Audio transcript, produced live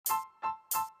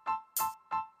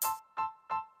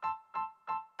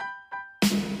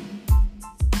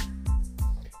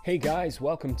Hey guys,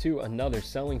 welcome to another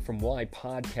Selling From Why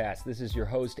podcast. This is your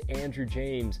host, Andrew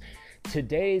James.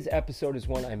 Today's episode is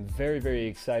one I'm very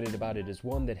excited about. It is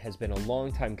one that has been a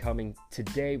long time coming.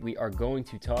 Today we are going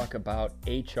to talk about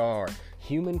HR,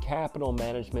 human capital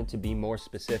management to be more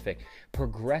specific,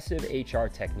 progressive HR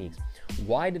techniques.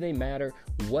 Why do they matter?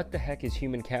 What the heck is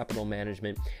human capital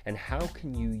management? And how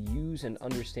can you use and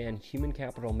understand human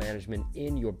capital management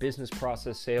in your business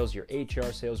process sales, your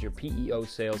HR sales, your PEO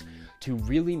sales to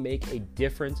really make a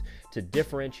difference, to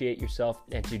differentiate yourself,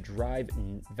 and to drive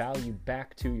value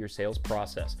back to your sales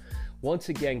process. Once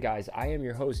again, guys, I am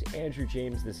your host, Andrew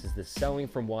James. This is the Selling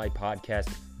From Why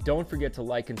podcast. Don't forget to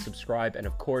like and subscribe. And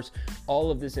of course,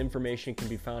 all of this information can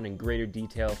be found in greater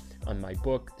detail on my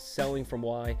book, Selling From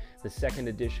Why. The second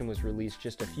edition was released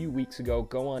just a few weeks ago.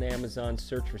 Go on Amazon,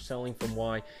 search for Selling From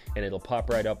Why, and it'll pop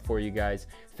right up for you guys.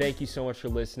 Thank you so much for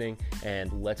listening,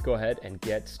 and let's go ahead and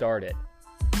get started.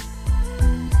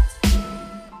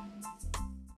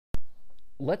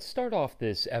 Let's start off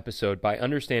this episode by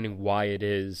understanding why it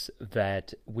is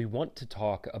that we want to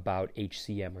talk about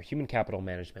HCM, or Human Capital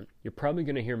Management. You're probably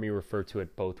going to hear me refer to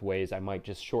it both ways. I might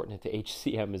just shorten it to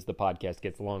HCM as the podcast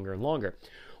gets longer and longer.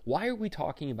 Why are we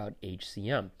talking about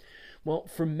HCM? Well,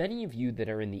 for many of you that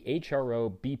are in the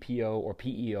HRO, BPO, or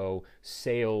PEO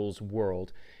sales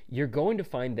world, you're going to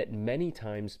find that many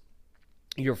times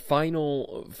your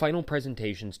final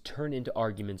presentations turn into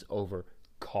arguments over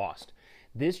cost.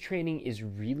 This training is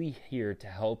really here to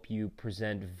help you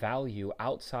present value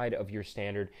outside of your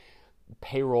standard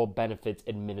payroll benefits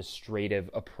administrative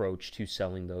approach to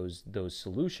selling those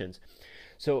solutions.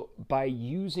 So by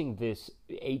using this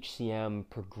HCM,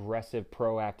 progressive,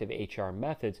 proactive HR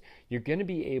methods, you're going to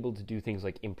be able to do things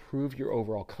like improve your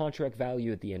overall contract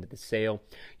value at the end of the sale.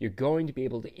 You're going to be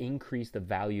able to increase the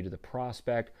value to the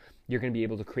prospect. You're going to be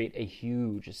able to create a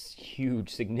huge,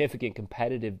 significant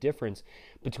competitive difference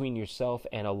between yourself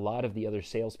and a lot of the other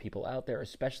salespeople out there,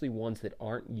 especially ones that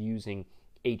aren't using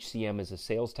HCM as a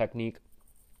sales technique.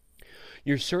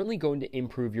 You're certainly going to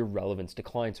improve your relevance to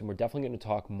clients, and we're definitely going to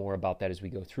talk more about that as we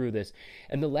go through this.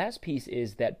 And the last piece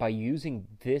is that by using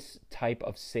this type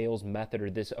of sales method,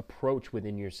 or this approach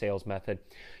within your sales method,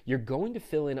 you're going to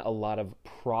fill in a lot of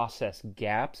process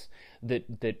gaps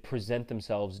that present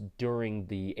themselves during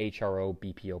the HRO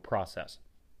BPO process.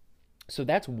 So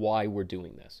that's why we're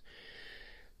doing this.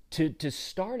 To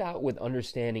start out with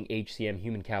understanding HCM,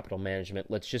 human capital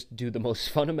management, let's just do the most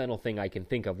fundamental thing I can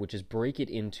think of, which is break it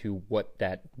into what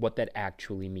that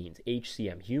actually means.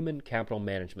 HCM, human capital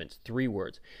management, 3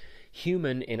 words.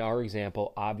 Human, in our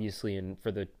example, obviously, and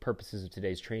for the purposes of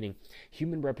today's training,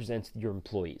 human represents your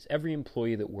employees, every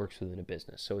employee that works within a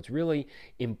business. So it's really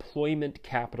employment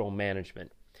capital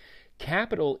management.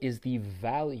 Capital is the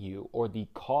value or the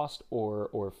cost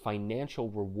or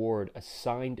financial reward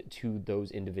assigned to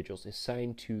those individuals,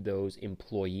 assigned to those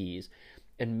employees.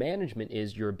 And management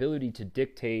is your ability to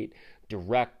dictate,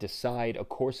 direct, decide a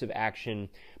course of action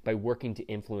by working to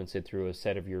influence it through a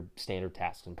set of your standard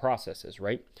tasks and processes,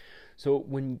 right? So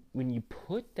when you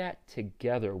put that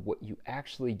together, what you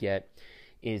actually get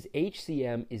is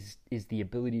HCM is the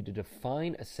ability to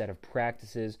define a set of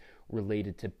practices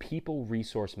related to people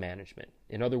resource management.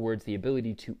 In other words, the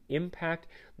ability to impact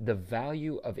the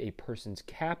value of a person's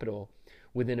capital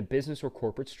within a business or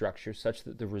corporate structure such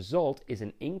that the result is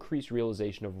an increased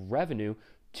realization of revenue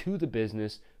to the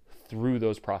business through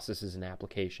those processes and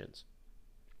applications.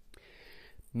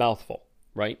 Mouthful,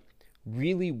 right?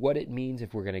 Really what it means,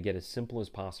 if we're going to get as simple as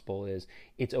possible, is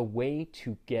it's a way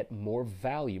to get more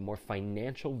value, more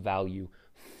financial value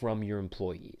from your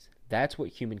employees. That's what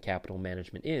human capital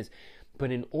management is.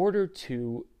 But in order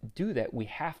to do that, we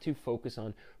have to focus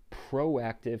on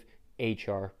proactive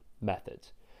HR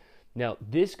methods. Now,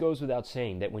 this goes without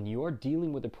saying that when you are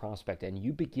dealing with a prospect and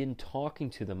you begin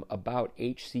talking to them about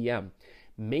HCM,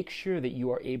 make sure that you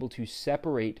are able to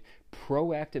separate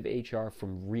proactive HR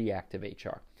from reactive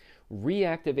HR.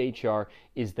 Reactive HR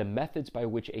is the methods by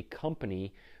which a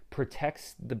company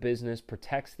protects the business,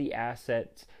 protects the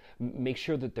assets, make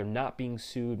sure that they're not being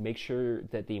sued, make sure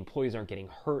that the employees aren't getting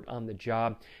hurt on the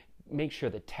job, make sure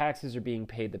that taxes are being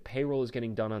paid, the payroll is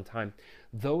getting done on time.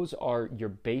 Those are your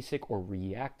basic or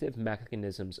reactive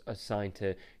mechanisms assigned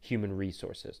to human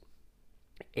resources.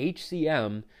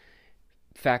 HCM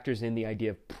factors in the idea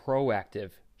of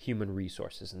proactive human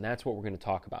resources, and that's what we're going to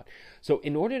talk about. So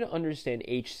in order to understand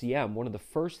HCM, one of the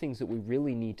first things that we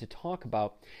really need to talk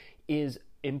about is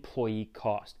employee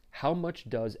cost. How much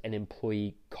does an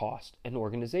employee cost an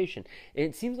organization? And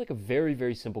it seems like a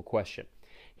very simple question.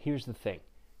 Here's the thing.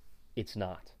 It's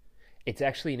not. It's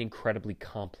actually an incredibly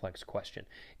complex question.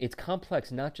 It's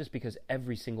complex not just because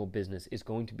every single business is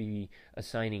going to be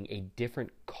assigning a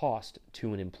different cost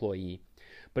to an employee,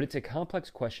 but it's a complex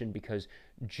question because,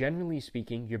 generally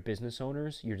speaking, your business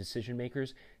owners, your decision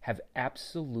makers, have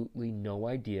absolutely no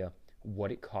idea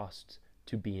what it costs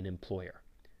to be an employer.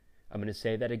 I'm going to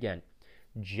say that again.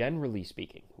 Generally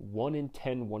speaking, 1 in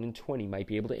 10, 1 in 20 might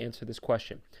be able to answer this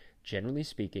question. Generally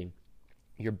speaking,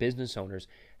 your business owners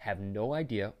have no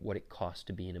idea what it costs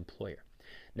to be an employer.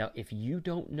 Now, if you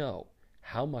don't know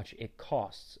how much it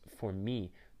costs for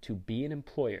me to be an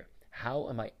employer, how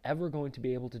am I ever going to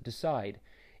be able to decide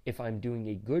if I'm doing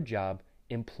a good job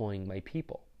employing my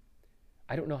people?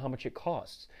 I don't know how much it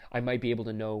costs. I might be able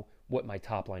to know what my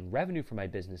top line revenue for my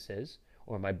business is,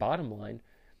 or my bottom line,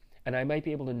 and I might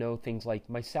be able to know things like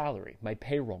my salary, my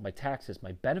payroll, my taxes,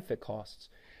 my benefit costs,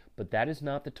 but that is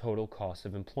not the total cost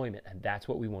of employment, and that's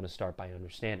what we want to start by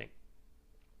understanding.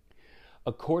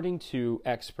 According to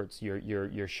experts, your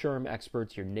SHRM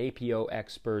experts, your NAPIO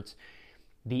experts,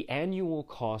 the annual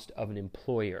cost of an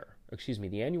employee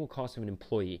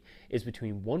is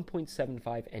between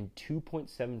 1.75 and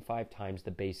 2.75 times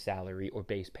the base salary or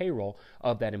base payroll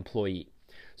of that employee.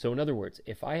 So in other words,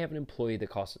 if I have an employee that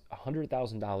costs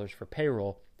 $100,000 for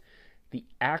payroll, the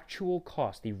actual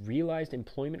cost, the realized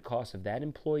employment cost of that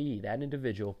employee, that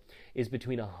individual, is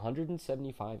between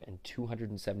 $175,000 and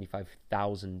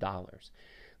 $275,000.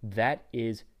 That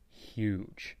is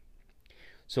huge.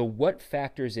 So what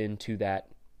factors into that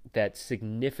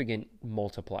significant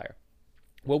multiplier?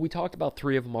 Well, we talked about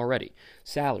 3 of them already.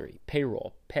 Salary,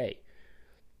 payroll, pay.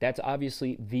 That's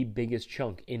obviously the biggest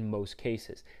chunk in most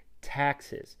cases.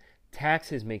 Taxes.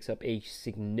 Taxes makes up a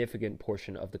significant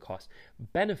portion of the cost.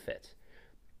 Benefits.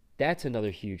 That's another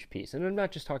huge piece. And I'm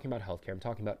not just talking about healthcare. I'm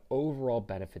talking about overall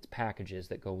benefits packages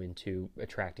that go into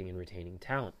attracting and retaining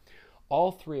talent.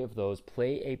 All 3 of those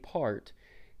play a part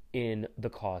in the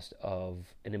cost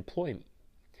of an employee.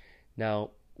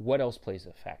 Now, what else plays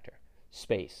a factor?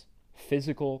 Space.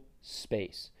 Physical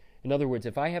space. In other words,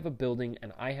 if I have a building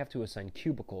and I have to assign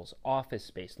cubicles, office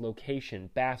space, location,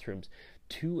 bathrooms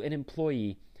to an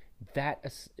employee, that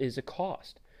is a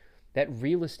cost. That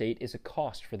real estate is a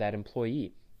cost for that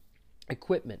employee.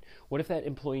 Equipment. What if that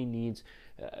employee needs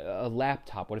a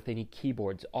laptop? What if they need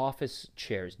keyboards, office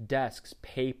chairs, desks,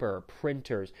 paper,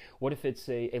 printers? What if it's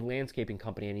a landscaping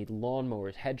company? I need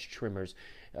lawnmowers, hedge trimmers,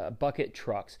 bucket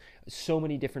trucks. So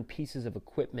many different pieces of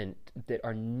equipment that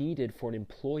are needed for an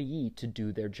employee to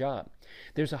do their job.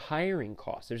 There's a hiring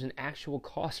cost. There's an actual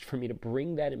cost for me to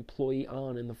bring that employee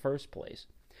on in the first place.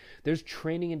 There's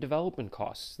training and development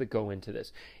costs that go into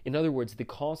this. In other words, the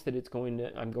cost that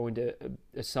I'm going to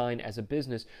assign as a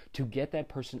business to get that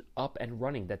person up and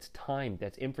running. That's time,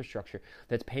 that's infrastructure,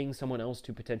 that's paying someone else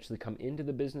to potentially come into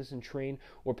the business and train,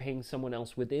 or paying someone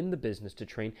else within the business to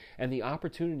train, and the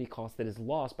opportunity cost that is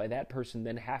lost by that person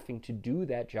then having to do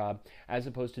that job as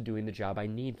opposed to doing the job I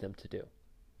need them to do.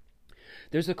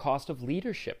 There's a cost of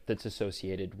leadership that's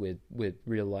associated with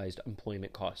realized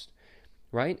employment cost.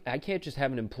 Right? I can't just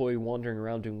have an employee wandering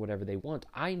around doing whatever they want.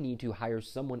 I need to hire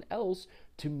someone else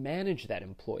to manage that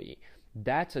employee.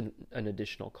 That's an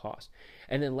additional cost.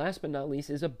 And then last but not least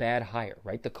is a bad hire,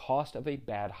 right? The cost of a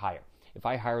bad hire. If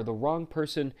I hire the wrong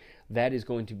person, that is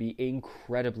going to be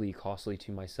incredibly costly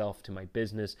to myself, to my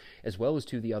business, as well as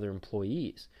to the other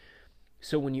employees.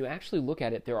 So when you actually look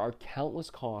at it, there are countless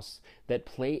costs that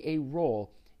play a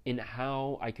role in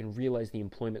how I can realize the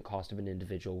employment cost of an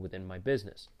individual within my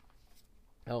business.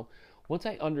 Now, once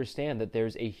I understand that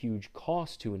there's a huge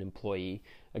cost to an employee,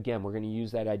 again, we're going to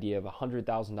use that idea of a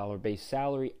 $100,000 base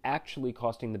salary actually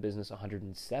costing the business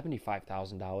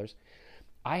 $175,000,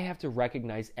 I have to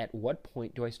recognize at what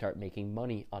point do I start making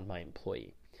money on my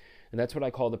employee. And that's what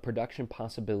I call the production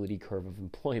possibility curve of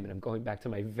employment. I'm going back to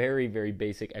my very, very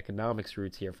basic economics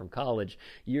roots here from college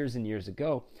years and years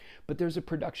ago, but there's a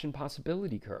production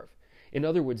possibility curve. In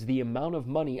other words, the amount of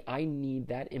money I need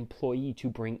that employee to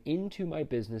bring into my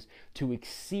business to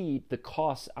exceed the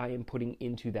costs I am putting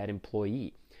into that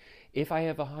employee. If I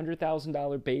have a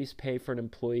 $100,000 base pay for an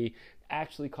employee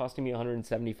actually costing me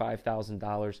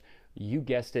 $175,000, you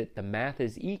guessed it, the math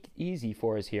is easy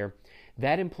for us here.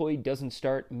 That employee doesn't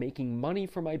start making money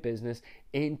for my business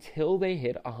until they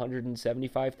hit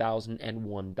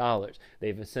 $175,001.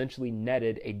 They've essentially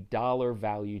netted a dollar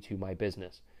value to my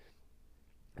business.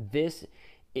 It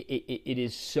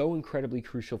is so incredibly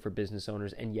crucial for business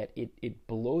owners, and yet it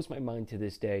blows my mind to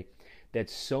this day that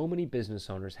so many business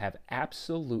owners have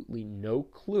absolutely no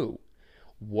clue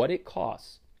what it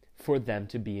costs for them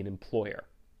to be an employer.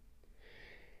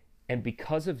 And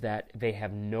because of that, they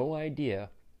have no idea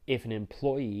if an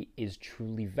employee is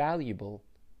truly valuable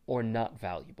or not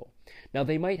valuable. Now,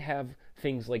 they might have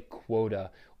things like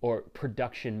quota or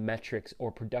production metrics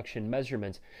or production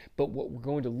measurements, but what we're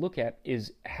going to look at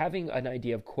is having an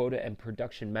idea of quota and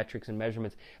production metrics and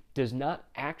measurements does not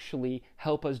actually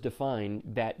help us define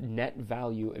that net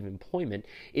value of employment.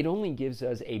 It only gives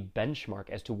us a benchmark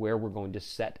as to where we're going to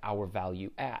set our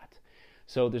value at.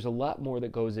 So there's a lot more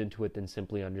that goes into it than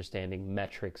simply understanding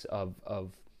metrics of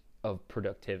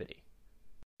productivity.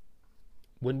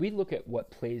 When we look at what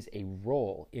plays a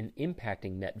role in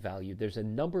impacting net value, there's a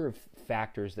number of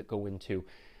factors that go into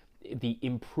the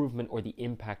improvement or the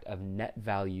impact of net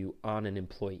value on an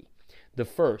employee. The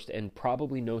first, and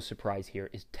probably no surprise here,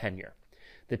 is tenure.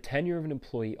 The tenure of an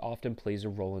employee often plays a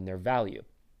role in their value.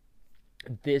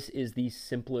 This is the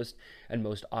simplest and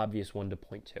most obvious one to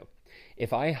point to.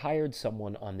 If I hired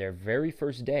someone on their very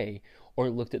first day or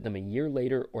looked at them a year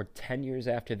later or 10 years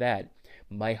after that,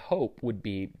 my hope would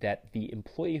be that the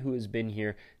employee who has been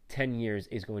here 10 years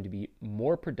is going to be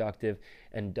more productive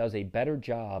and does a better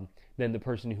job than the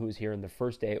person who is here on the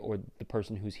first day or the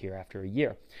person who's here after a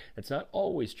year. That's not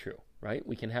always true, right?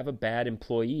 We can have a bad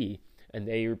employee and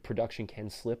their production can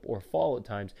slip or fall at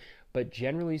times, but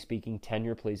generally speaking,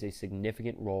 tenure plays a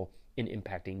significant role in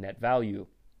impacting net value.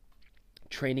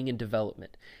 Training and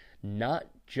development, not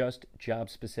just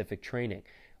job-specific training.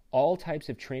 All types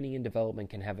of training and development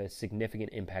can have a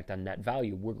significant impact on net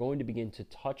value. We're going to begin to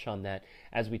touch on that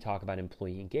as we talk about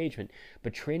employee engagement,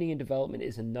 but training and development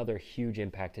is another huge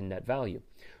impact in net value.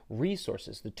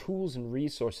 Resources, the tools and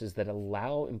resources that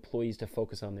allow employees to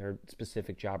focus on their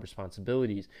specific job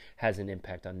responsibilities has an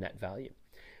impact on net value.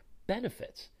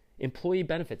 Benefits, employee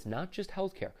benefits, not just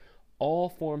healthcare. All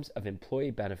forms of employee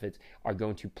benefits are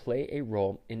going to play a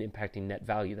role in impacting net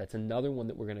value. That's another one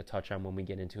that we're going to touch on when we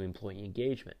get into employee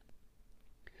engagement.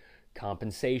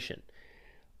 Compensation.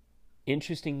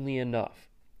 Interestingly enough,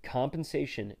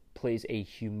 compensation plays a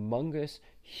humongous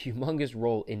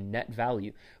role in net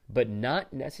value, but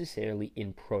not necessarily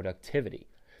in productivity.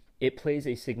 It plays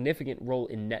a significant role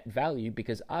in net value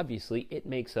because obviously it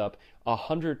makes up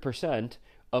 100%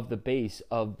 of the base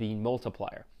of the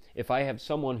multiplier. If I have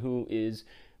someone who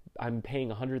I'm paying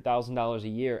 $100,000 a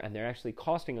year and they're actually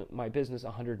costing my business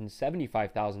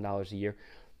 $175,000 a year,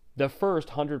 the first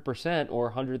 100%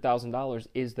 or $100,000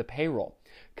 is the payroll.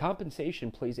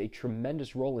 Compensation plays a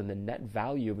tremendous role in the net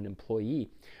value of an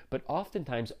employee, but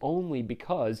oftentimes only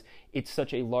because it's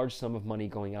such a large sum of money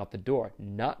going out the door,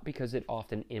 not because it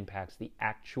often impacts the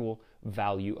actual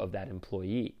value of that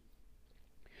employee.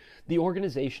 The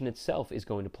organization itself is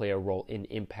going to play a role in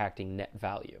impacting net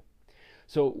value.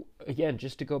 So again,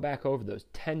 just to go back over those: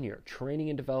 tenure, training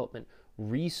and development,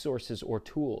 resources or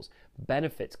tools,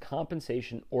 benefits,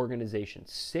 compensation, organization.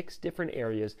 6 different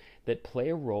areas that play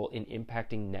a role in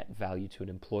impacting net value to an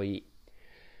employee.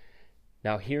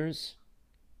 Now here's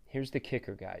the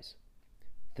kicker, guys.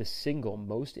 The single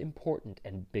most important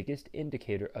and biggest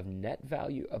indicator of net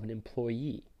value of an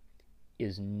employee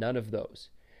is none of those.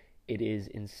 It is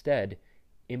instead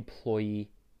employee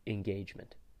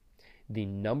engagement. The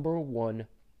number one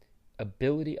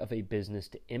ability of a business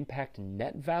to impact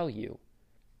net value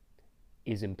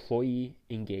is employee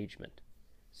engagement.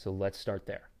 So let's start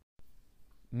there.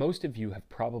 Most of you have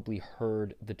probably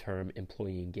heard the term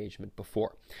employee engagement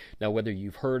before. Now, whether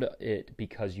you've heard it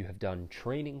because you have done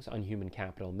trainings on human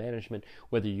capital management,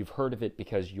 whether you've heard of it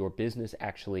because your business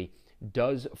actually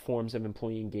does forms of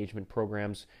employee engagement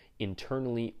programs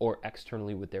internally or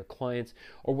externally with their clients,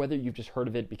 or whether you've just heard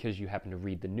of it because you happen to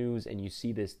read the news and you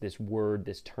see this word,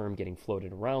 this term getting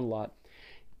floated around a lot,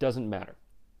 doesn't matter.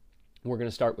 We're going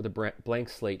to start with a blank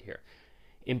slate here.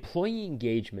 Employee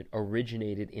engagement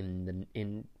originated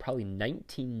in probably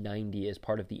 1990 as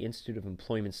part of the Institute of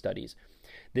Employment Studies.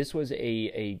 This was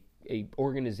a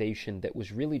organization that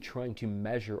was really trying to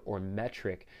measure or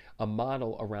metric a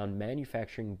model around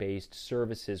manufacturing-based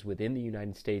services within the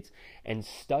United States and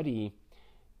study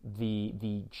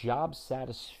the job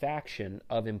satisfaction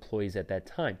of employees at that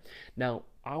time. Now,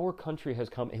 our country has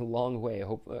come a long way.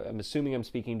 I'm assuming I'm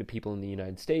speaking to people in the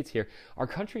United States here. Our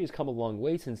country has come a long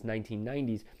way since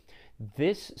 1990s.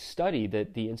 This study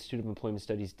that the Institute of Employment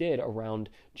Studies did around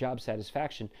job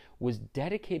satisfaction was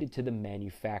dedicated to the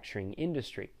manufacturing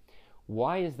industry.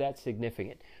 Why is that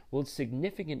significant? Well, it's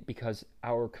significant because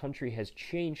our country has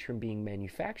changed from being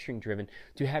manufacturing driven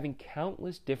to having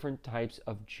countless different types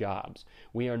of jobs.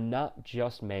 We are not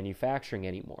just manufacturing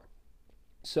anymore.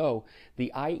 So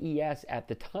the IES at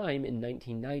the time in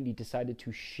 1990 decided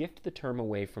to shift the term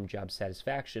away from job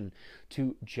satisfaction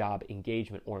to job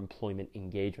engagement or employment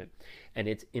engagement. And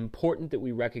it's important that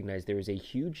we recognize there is a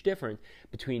huge difference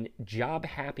between job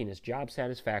happiness, job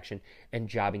satisfaction, and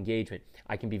job engagement.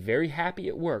 I can be very happy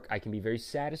at work, I can be very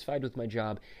satisfied with my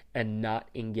job and not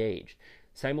engaged.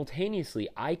 Simultaneously,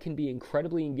 I can be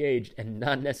incredibly engaged and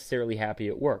not necessarily happy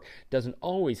at work. Doesn't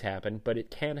always happen, but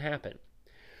it can happen.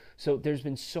 So there's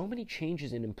been so many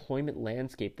changes in employment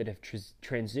landscape that have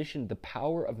transitioned the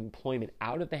power of employment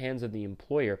out of the hands of the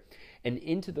employer and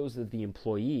into those of the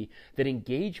employee that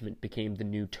engagement became the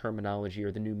new terminology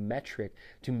or the new metric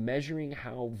to measuring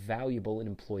how valuable an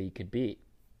employee could be.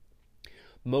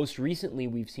 Most recently,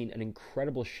 we've seen an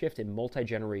incredible shift in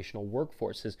multi-generational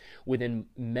workforces within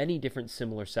many different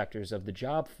similar sectors of the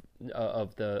job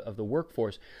of the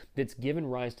workforce that's given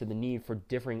rise to the need for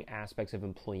differing aspects of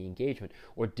employee engagement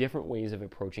or different ways of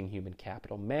approaching human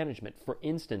capital management. For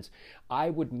instance, I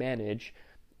would manage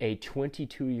a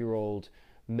 22-year-old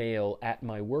male at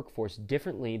my workforce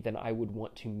differently than I would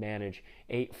want to manage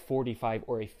a 45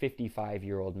 or a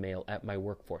 55-year-old male at my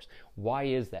workforce. Why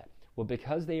is that? Well,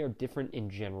 because they are different in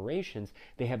generations,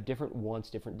 they have different wants,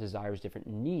 different desires, different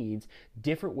needs,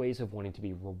 different ways of wanting to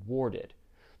be rewarded.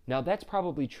 Now, that's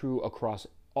probably true across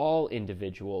all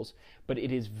individuals, but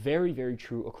it is very, very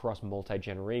true across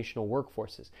multi-generational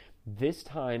workforces. This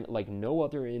time, like no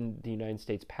other in the United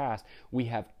States past, we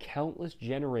have countless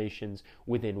generations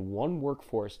within one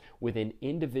workforce, within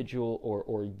individual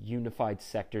or unified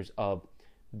sectors of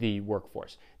the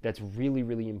workforce. That's really,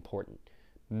 really important.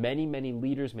 Many, many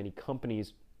leaders, many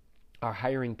companies are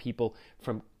hiring people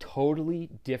from totally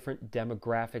different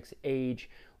demographics, age,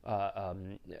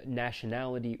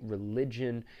 nationality,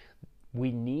 religion.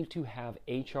 We need to have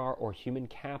HR or human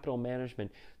capital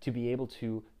management to be able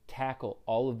to tackle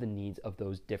all of the needs of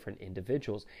those different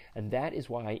individuals. And that is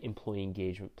why employee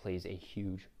engagement plays a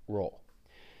huge role.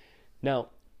 Now,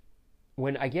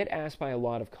 when I get asked by a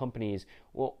lot of companies,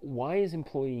 well, why is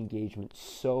employee engagement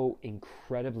so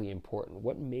incredibly important?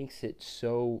 What makes it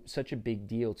such a big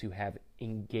deal to have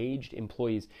engaged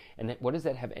employees? And what does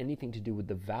that have anything to do with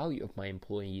the value of my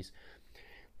employees?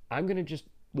 I'm going to just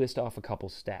list off a couple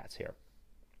stats here.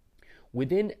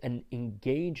 Within an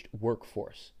engaged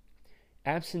workforce,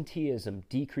 absenteeism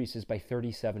decreases by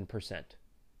 37%.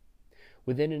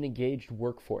 Within an engaged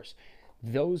workforce,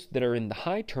 those that are in the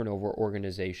high turnover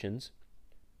organizations,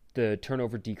 the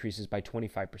turnover decreases by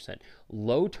 25%.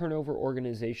 Low turnover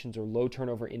organizations or low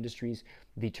turnover industries,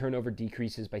 the turnover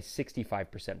decreases by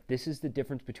 65%. This is the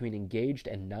difference between engaged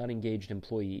and non-engaged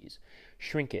employees.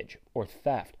 Shrinkage or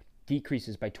theft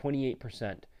decreases by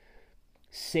 28%.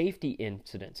 Safety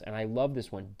incidents, and I love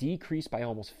this one, decrease by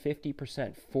almost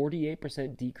 50%.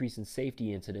 48% decrease in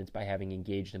safety incidents by having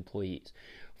engaged employees.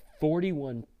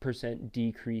 41%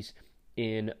 decrease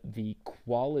in the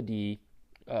quality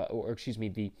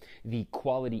the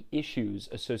quality issues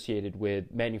associated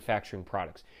with manufacturing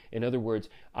products. In other words,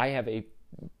 I have a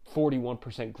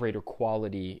 41% greater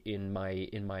quality in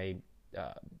my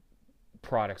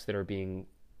products that are being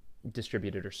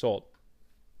distributed or sold.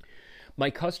 My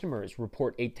customers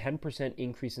report a 10%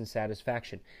 increase in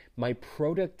satisfaction. My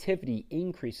productivity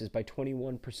increases by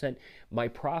 21%. My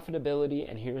profitability,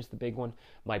 and here's the big one,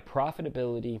 my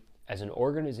profitability as an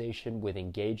organization with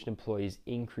engaged employees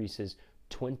increases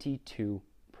 22%.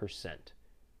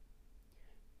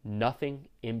 Nothing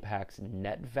impacts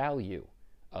net value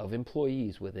of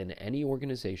employees within any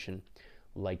organization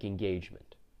like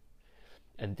engagement.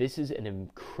 And this is an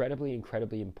incredibly,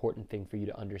 incredibly important thing for you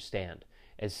to understand.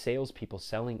 As salespeople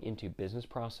selling into business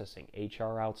processing,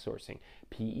 HR outsourcing,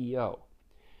 PEO,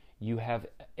 you have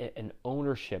an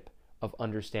ownership of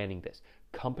understanding this.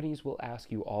 Companies will ask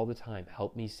you all the time,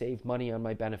 help me save money on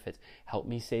my benefits, help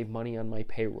me save money on my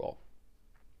payroll.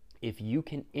 If you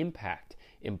can impact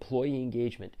employee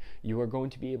engagement, you are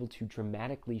going to be able to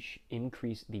dramatically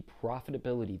increase the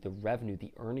profitability, the revenue,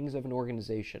 the earnings of an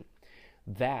organization.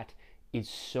 That is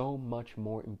so much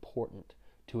more important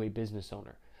to a business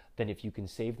owner than if you can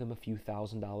save them a few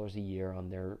 $1,000s a year on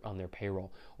their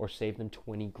payroll or save them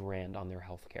 20 grand on their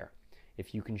health care.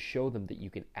 If you can show them that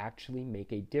you can actually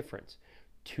make a difference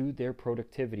to their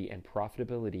productivity and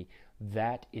profitability,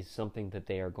 that is something that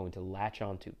they are going to latch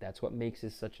onto. That's what makes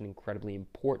this such an incredibly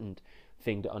important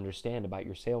thing to understand about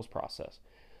your sales process.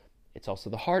 It's also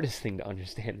the hardest thing to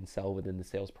understand and sell within the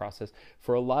sales process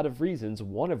for a lot of reasons,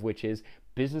 one of which is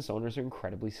business owners are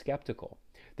incredibly skeptical.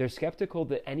 They're skeptical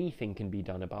that anything can be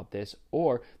done about this,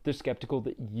 or they're skeptical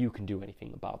that you can do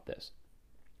anything about this.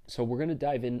 So we're going to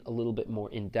dive in a little bit more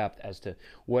in depth as to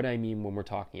what I mean when we're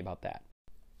talking about that.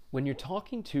 When you're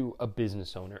talking to a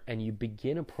business owner and you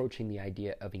begin approaching the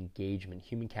idea of engagement,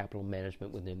 human capital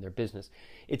management within their business,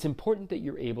 it's important that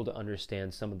you're able to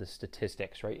understand some of the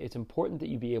statistics, right? It's important that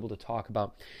you be able to talk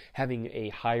about having a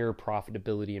higher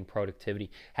profitability and productivity,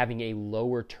 having a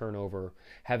lower turnover,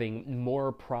 having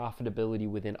more profitability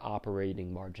within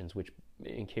operating margins, which,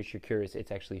 in case you're curious,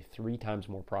 it's actually 3 times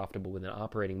more profitable within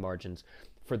operating margins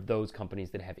for those companies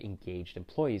that have engaged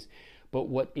employees. But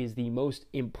what is the most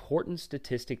important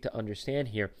statistic to understand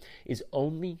here is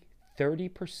only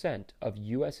 30% of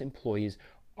U.S. employees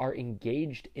are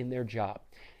engaged in their job.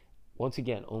 Once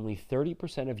again, only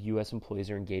 30% of U.S. employees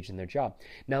are engaged in their job.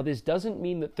 Now, this doesn't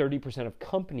mean that 30% of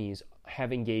companies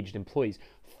have engaged employees.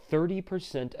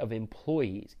 30% of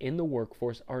employees in the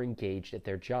workforce are engaged at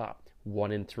their job,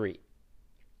 1 in 3.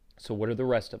 So what are the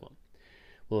rest of them?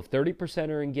 Well, if 30%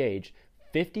 are engaged,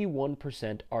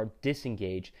 51% are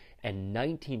disengaged, and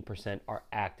 19% are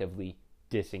actively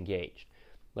disengaged.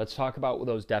 Let's talk about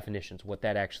those definitions, what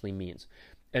that actually means.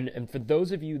 And for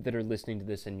those of you that are listening to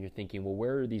this and you're thinking, well,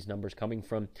 where are these numbers coming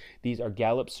from? These are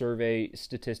Gallup survey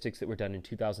statistics that were done in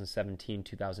 2017,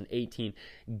 2018.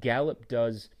 Gallup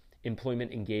does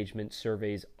employment engagement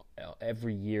surveys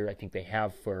every year. I think they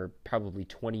have for probably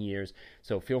 20 years.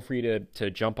 So feel free to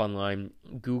jump online,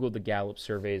 Google the Gallup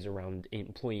surveys around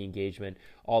employee engagement.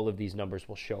 All of these numbers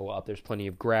will show up. There's plenty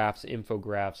of graphs,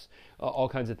 infographics, all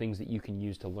kinds of things that you can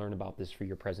use to learn about this for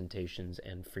your presentations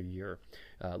and for your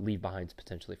leave behinds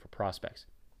potentially for prospects.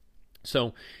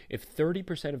 So if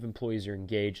 30% of employees are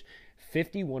engaged,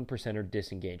 51% are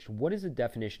disengaged. What is the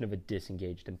definition of a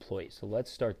disengaged employee? So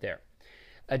let's start there.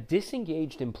 A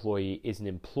disengaged employee is an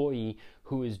employee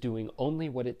who is doing only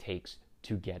what it takes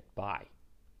to get by.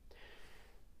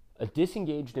 A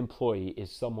disengaged employee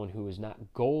is someone who is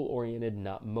not goal-oriented,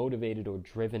 not motivated or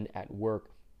driven at work.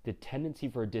 The tendency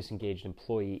for a disengaged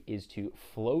employee is to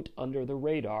float under the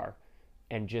radar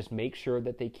and just make sure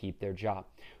that they keep their job.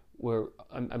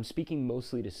 I'm speaking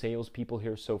mostly to salespeople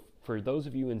here, so for those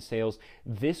of you in sales,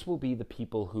 this will be the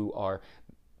people who are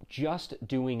just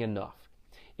doing enough.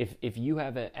 If you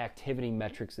have an activity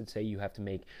metrics that say you have to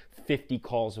make 50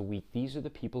 calls a week, these are the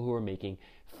people who are making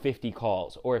 50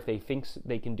 calls. Or if they think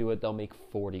they can do it, they'll make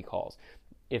 40 calls.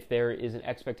 If there is an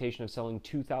expectation of selling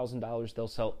 $2,000, they'll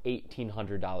sell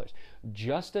 $1,800.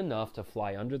 Just enough to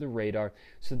fly under the radar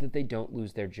so that they don't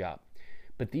lose their job.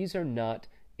 But these are not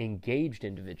engaged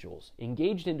individuals.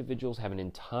 Engaged individuals have an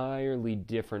entirely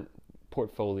different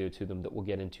portfolio to them that we'll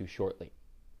get into shortly.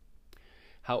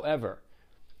 However,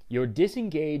 your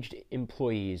disengaged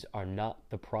employees are not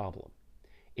the problem.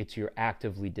 It's your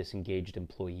actively disengaged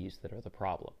employees that are the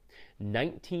problem.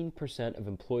 19% of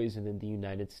employees in the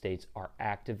United States are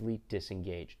actively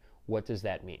disengaged. What does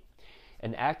that mean?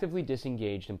 An actively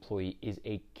disengaged employee is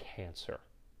a cancer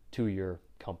to your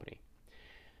company.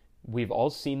 We've all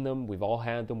seen them, we've all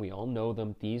had them, we all know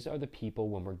them. These are the people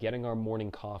when we're getting our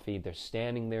morning coffee, they're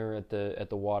standing there at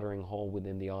the watering hole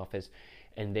within the office,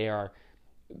 and they are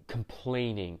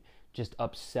complaining, just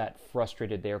upset,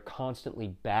 frustrated. They are constantly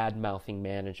bad-mouthing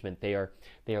management. They are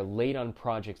late on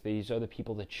projects. These are the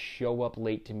people that show up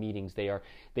late to meetings.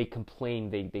 They complain.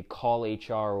 They call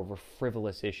HR over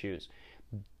frivolous issues.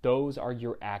 Those are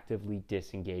your actively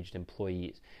disengaged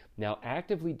employees. Now,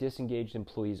 actively disengaged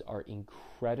employees are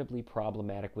incredibly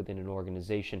problematic within an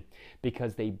organization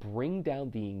because they bring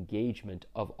down the engagement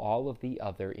of all of the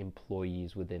other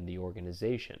employees within the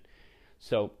organization.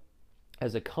 So,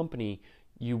 as a company,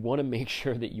 you want to make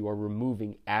sure that you are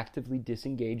removing actively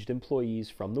disengaged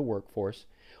employees from the workforce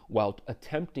while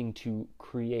attempting to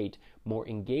create more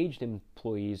engaged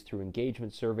employees through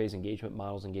engagement surveys, engagement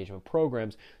models, engagement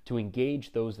programs to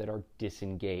engage those that are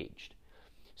disengaged.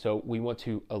 So we want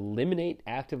to eliminate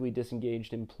actively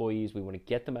disengaged employees. We want to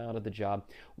get them out of the job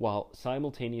while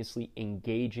simultaneously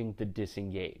engaging the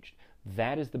disengaged.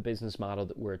 That is the business model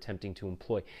that we're attempting to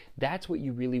employ. That's what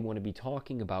you really want to be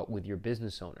talking about with your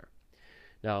business owner.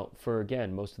 Now, for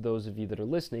again, most of those of you that are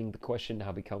listening, the question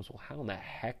now becomes, well, how in the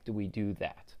heck do we do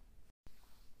that?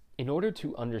 In order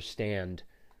to understand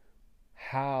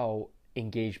how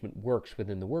engagement works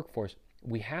within the workforce,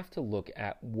 we have to look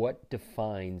at what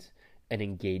defines an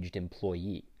engaged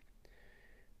employee,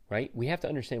 right? We have to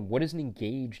understand, what does an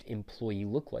engaged employee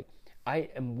look like? I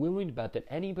am willing to bet that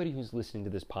anybody who's listening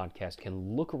to this podcast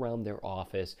can look around their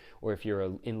office, or if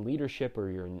you're in leadership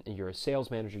or you're a sales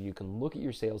manager, you can look at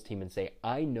your sales team and say,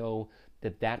 I know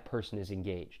that person is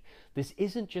engaged. This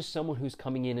isn't just someone who's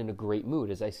coming in a great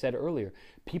mood. As I said earlier,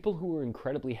 people who are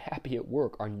incredibly happy at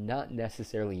work are not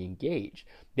necessarily engaged.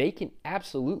 They can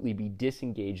absolutely be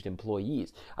disengaged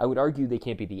employees. I would argue they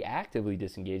can't be the actively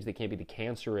disengaged. They can't be the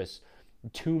cancerous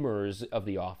tumors of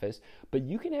the office, but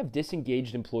you can have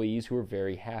disengaged employees who are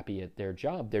very happy at their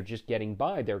job. They're just getting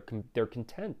by. They're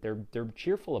content. They're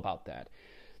cheerful about that.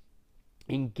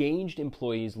 Engaged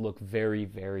employees look very,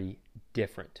 very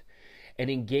different. An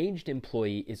engaged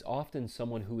employee is often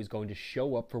someone who is going to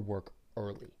show up for work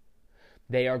early.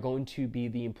 They are going to be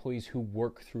the employees who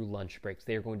work through lunch breaks.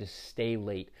 They are going to stay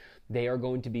late. They are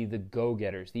going to be the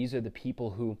go-getters. These are the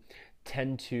people who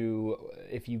tend to,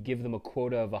 if you give them a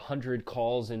quota of 100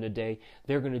 calls in a day,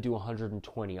 they're going to do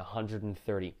 120,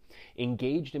 130.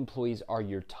 Engaged employees are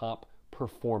your top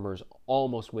performers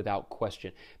almost without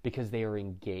question because they are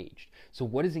engaged. So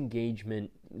what does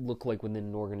engagement look like within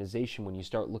an organization when you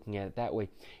start looking at it that way?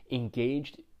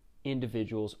 Engaged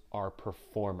individuals are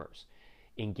performers.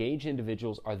 Engaged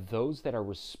individuals are those that are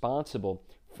responsible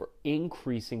for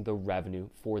increasing the revenue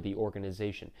for the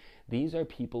organization. These are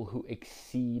people who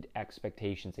exceed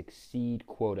expectations, exceed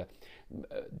quota.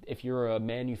 If you're a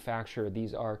manufacturer,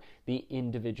 these are the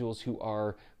individuals who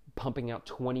are pumping out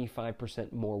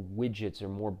 25% more widgets or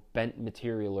more bent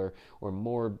material or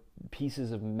more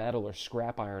pieces of metal or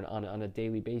scrap iron on a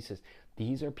daily basis.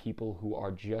 These are people who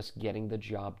are just getting the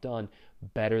job done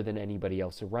better than anybody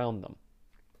else around them.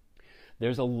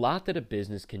 There's a lot that a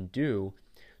business can do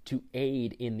to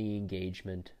aid in the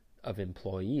engagement of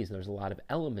employees. There's a lot of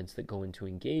elements that go into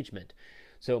engagement.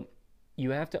 So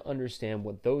you have to understand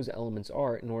what those elements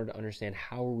are in order to understand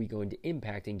how are we going to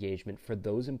impact engagement for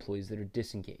those employees that are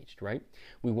disengaged, right?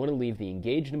 We want to leave the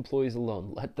engaged employees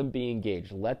alone. Let them be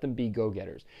engaged. Let them be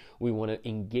go-getters. We want to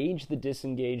engage the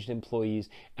disengaged employees,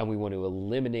 and we want to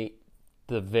eliminate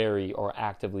the very or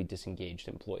actively disengaged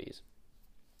employees.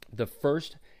 The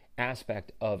first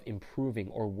aspect of improving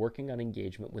or working on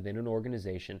engagement within an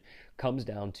organization comes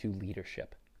down to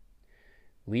leadership.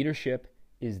 Leadership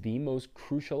is the most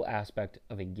crucial aspect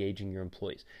of engaging your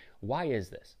employees. Why is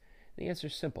this? The answer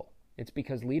is simple. It's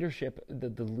because leadership,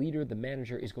 the leader, the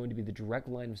manager, is going to be the direct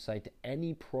line of sight to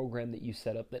any program that you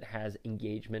set up that has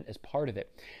engagement as part of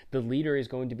it. The leader is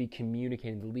going to be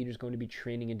communicating. The leader is going to be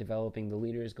training and developing. The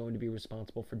leader is going to be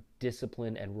responsible for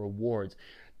discipline and rewards.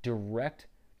 Direct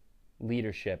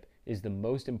leadership is the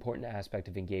most important aspect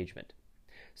of engagement.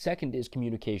 Second is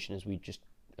communication, as we just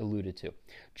alluded to.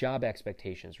 Job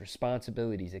expectations,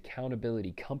 responsibilities,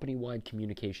 accountability, company-wide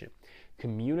communication.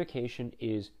 Communication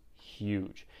is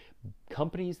huge.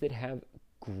 Companies that have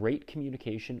great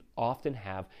communication often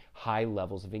have high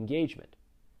levels of engagement.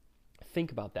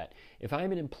 Think about that. If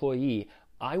I'm an employee,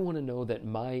 I want to know that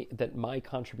my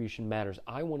contribution matters.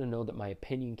 I want to know that my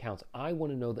opinion counts. I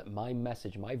want to know that my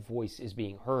message, my voice is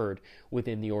being heard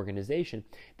within the organization.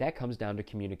 That comes down to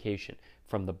communication,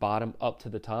 from the bottom up to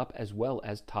the top, as well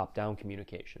as top-down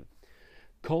communication.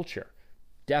 Culture.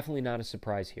 Definitely not a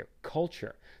surprise here.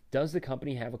 Culture. Does the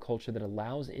company have a culture that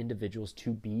allows individuals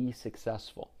to be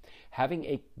successful?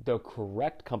 Having the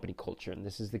correct company culture, and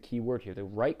this is the key word here, the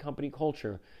right company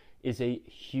culture is a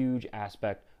huge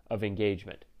aspect of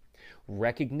engagement.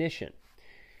 Recognition.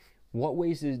 What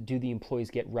ways do the employees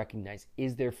get recognized?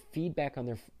 Is there feedback on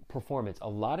their performance? A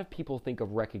lot of people think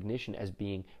of recognition as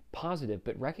being positive,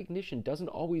 but recognition doesn't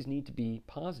always need to be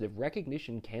positive.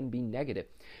 Recognition can be negative,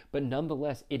 but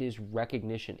nonetheless, it is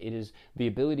recognition. It is the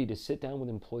ability to sit down with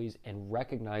employees and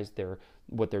recognize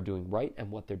what they're doing right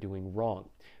and what they're doing wrong.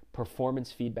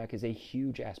 Performance feedback is a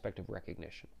huge aspect of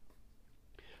recognition.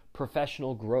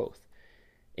 Professional growth.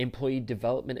 Employee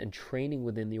development and training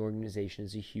within the organization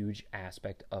is a huge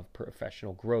aspect of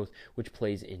professional growth, which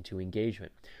plays into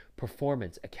engagement.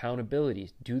 Performance,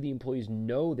 accountability. Do the employees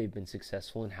know they've been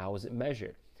successful, and how is it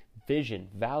measured? Vision,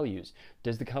 values.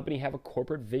 Does the company have a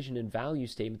corporate vision and value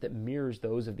statement that mirrors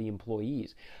those of the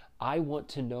employees? I want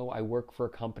to know I work for a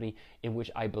company in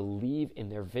which I believe in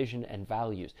their vision and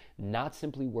values, not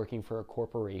simply working for a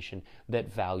corporation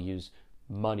that values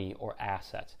money or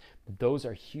assets. Those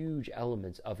are huge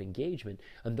elements of engagement,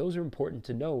 and those are important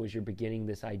to know as you're beginning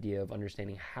this idea of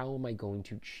understanding how am I going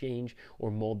to change or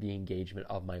mold the engagement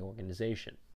of my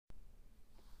organization.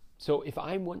 So if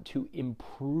I want to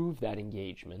improve that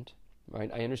engagement,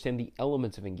 right, I understand the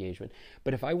elements of engagement,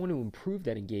 but if I want to improve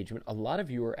that engagement, a lot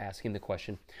of you are asking the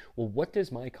question, well, what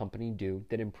does my company do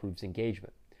that improves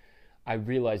engagement? I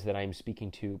realize that I'm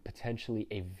speaking to potentially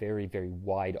a very, very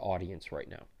wide audience right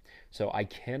now. So I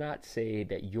cannot say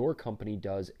that your company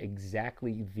does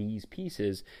exactly these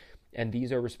pieces and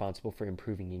these are responsible for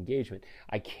improving engagement.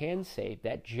 I can say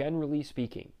that generally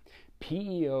speaking,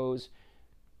 PEOs,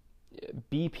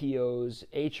 BPOs,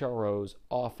 HROs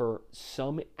offer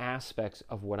some aspects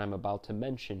of what I'm about to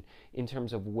mention in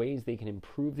terms of ways they can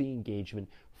improve the engagement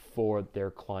for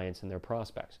their clients and their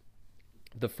prospects.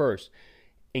 The first,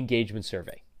 engagement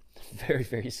survey. Very,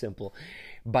 very simple.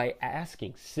 By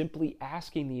simply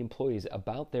asking the employees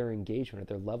about their engagement or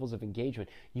their levels of engagement,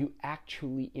 you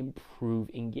actually improve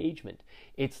engagement.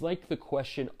 It's like the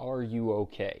question, are you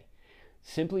okay?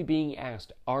 Simply being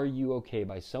asked, are you okay,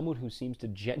 by someone who seems to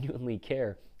genuinely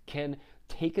care can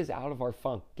take us out of our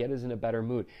funk, get us in a better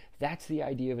mood. That's the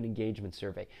idea of an engagement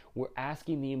survey. We're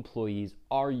asking the employees,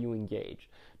 are you engaged?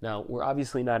 Now, we're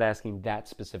obviously not asking that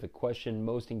specific question.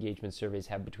 Most engagement surveys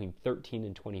have between 13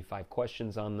 and 25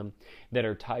 questions on them that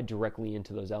are tied directly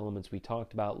into those elements we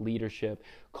talked about: leadership,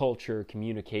 culture,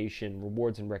 communication,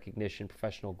 rewards and recognition,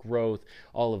 professional growth,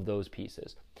 all of those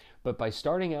pieces. But by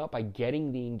starting out by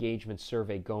getting the engagement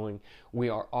survey going, we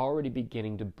are already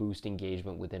beginning to boost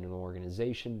engagement within an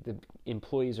organization. The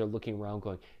employees are looking around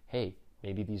going, hey,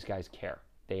 maybe these guys care.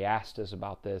 They asked us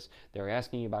about this. They're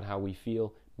asking about how we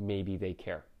feel. Maybe they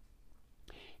care.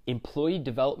 Employee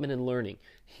development and learning,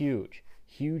 huge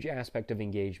aspect of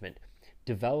engagement.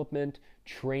 Development,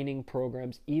 training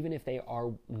programs, even if they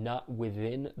are not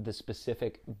within the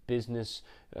specific business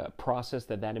process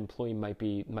that employee might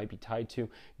be tied to,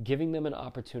 giving them an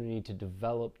opportunity to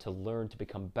develop, to learn, to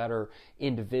become better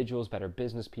individuals, better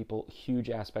business people, huge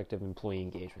aspect of employee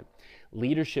engagement.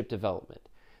 Leadership development.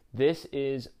 This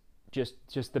is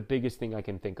just the biggest thing I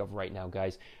can think of right now,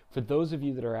 guys. For those of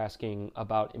you that are asking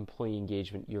about employee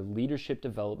engagement, your leadership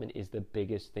development is the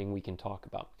biggest thing we can talk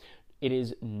about. It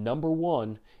is number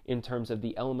one in terms of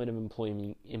the element of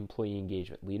employee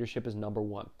engagement. Leadership is number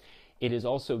one. It is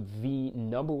also the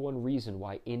number one reason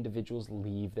why individuals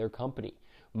leave their company.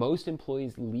 Most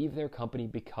employees leave their company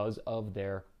because of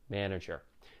their manager.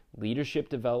 Leadership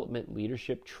development,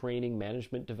 leadership training,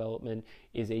 management development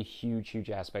is a huge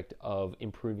aspect of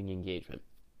improving engagement.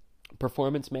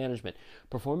 Performance management.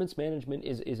 Performance management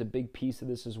is a big piece of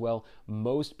this as well.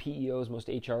 Most PEOs, most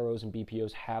HROs and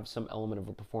BPOs have some element of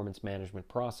a performance management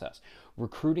process.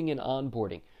 Recruiting and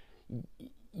onboarding.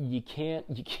 You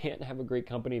can't have a great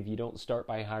company if you don't start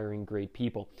by hiring great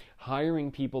people.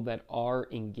 Hiring people that are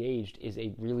engaged is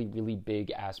a really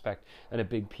big aspect and a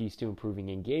big piece to improving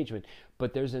engagement.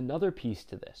 But there's another piece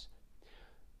to this.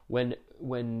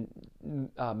 When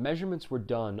measurements were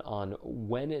done on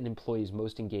when an employee is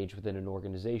most engaged within an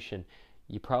organization,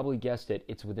 you probably guessed it,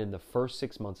 it's within the first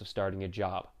 6 months of starting a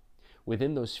job.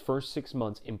 Within those first 6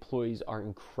 months, employees are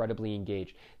incredibly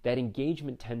engaged. That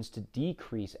engagement tends to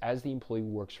decrease as the employee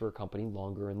works for a company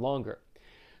longer and longer.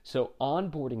 So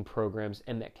onboarding programs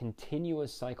and that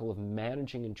continuous cycle of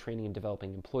managing and training and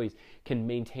developing employees can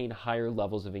maintain higher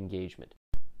levels of engagement.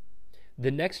 The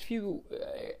next few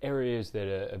areas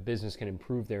that a business can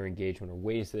improve their engagement, or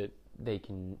ways that they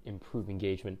can improve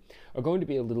engagement, are going to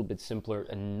be a little bit simpler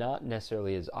and not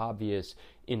necessarily as obvious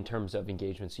in terms of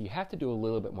engagement. So you have to do a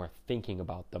little bit more thinking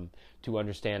about them to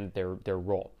understand their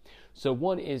role. So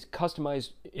one is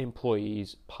customized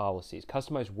employees policies,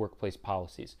 customized workplace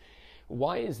policies.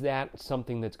 Why is that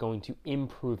something that's going to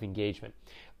improve engagement?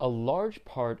 A large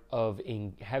part of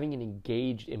having an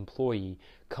engaged employee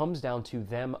comes down to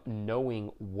them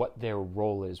knowing what their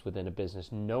role is within a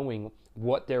business, knowing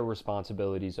what their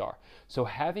responsibilities are. So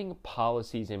having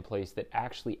policies in place that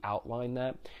actually outline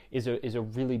that is a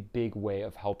really big way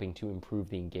of helping to improve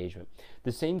the engagement.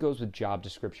 The same goes with job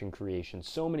description creation.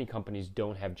 So many companies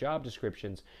don't have job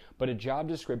descriptions, but a job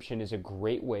description is a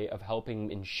great way of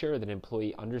helping ensure that an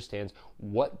employee understands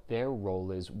what their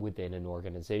role is within an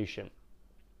organization.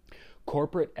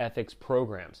 Corporate ethics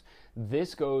programs.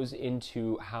 This goes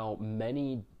into how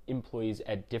many employees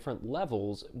at different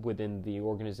levels within the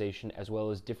organization, as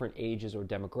well as different ages or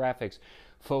demographics,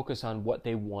 focus on what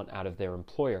they want out of their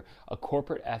employer. A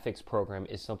corporate ethics program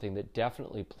is something that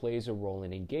definitely plays a role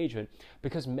in engagement,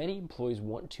 because many employees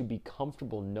want to be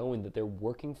comfortable knowing that they're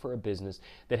working for a business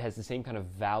that has the same kind of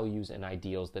values and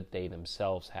ideals that they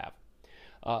themselves have.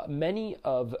 Many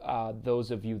of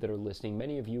those of you that are listening,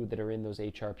 many of you that are in those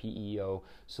HR PEO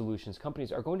solutions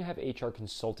companies are going to have HR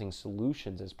consulting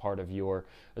solutions as part of your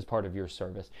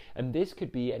service. And this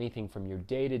could be anything from your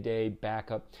day-to-day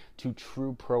backup to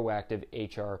true proactive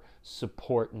HR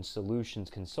support and solutions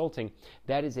consulting.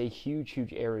 That is a huge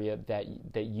area that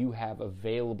you have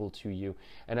available to you.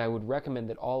 And I would recommend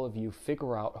that all of you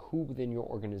figure out who within your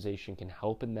organization can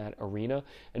help in that arena,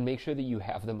 and make sure that you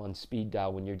have them on speed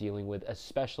dial when you're dealing with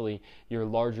especially your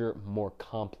larger, more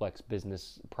complex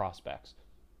business prospects.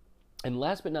 And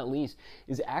last but not least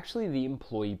is actually the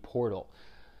employee portal.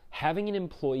 Having an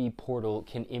employee portal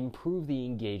can improve the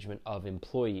engagement of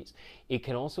employees. It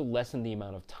can also lessen the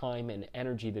amount of time and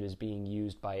energy that is being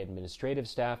used by administrative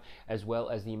staff, as well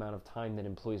as the amount of time that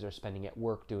employees are spending at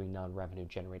work doing non-revenue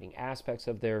generating aspects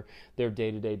of their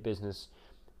day-to-day business.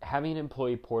 Having an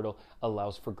employee portal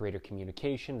allows for greater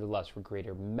communication, it allows for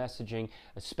greater messaging,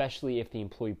 especially if the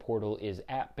employee portal is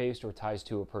app-based or ties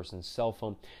to a person's cell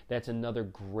phone. That's another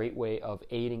great way of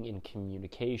aiding in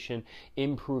communication,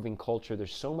 improving culture.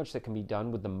 There's so much that can be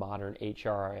done with the modern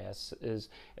HRISs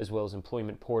as well as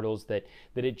employment portals that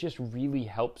it just really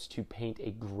helps to paint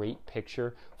a great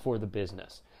picture for the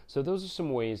business. So those are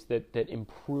some ways that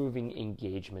improving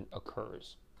engagement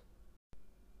occurs.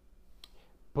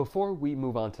 Before we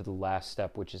move on to the last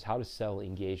step, which is how to sell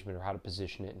engagement or how to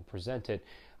position it and present it,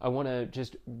 I want to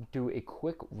just do a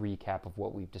quick recap of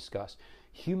what we've discussed.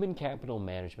 Human capital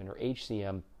management, or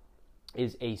HCM,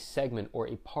 is a segment or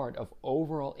a part of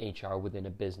overall HR within a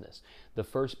business. The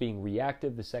first being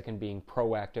reactive, the second being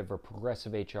proactive or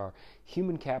progressive HR.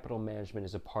 Human capital management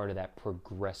is a part of that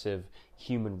progressive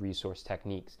human resource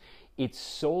techniques. Its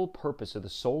sole purpose, or the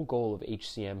sole goal of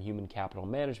HCM, human capital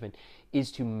management,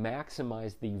 is to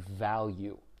maximize the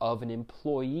value of an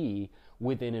employee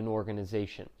within an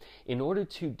organization. In order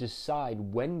to decide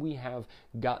when we have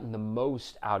gotten the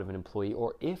most out of an employee,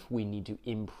 or if we need to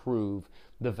improve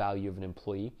the value of an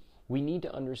employee, we need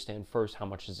to understand first how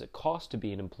much does it cost to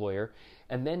be an employer,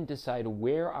 and then decide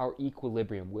where our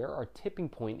equilibrium, where our tipping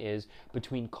point is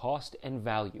between cost and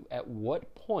value. At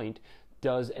what point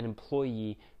does an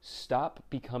employee stop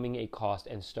becoming a cost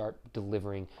and start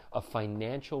delivering a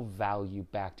financial value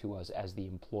back to us as the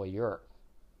employer?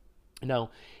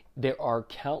 Now, there are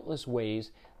countless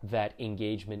ways that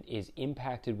engagement is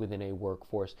impacted within a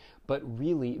workforce, but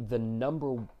really the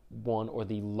number one or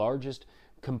the largest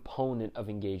component of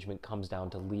engagement comes down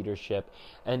to leadership,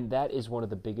 and that is one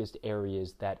of the biggest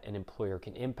areas that an employer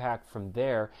can impact. From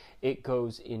there, it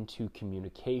goes into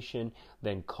communication,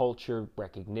 then culture,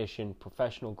 recognition,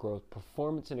 professional growth,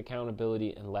 performance and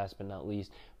accountability, and last but not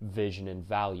least, vision and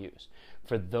values.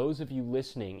 For those of you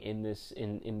listening in this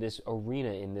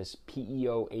arena, in this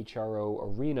PEO,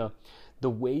 HRO arena, the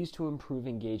ways to improve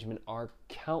engagement are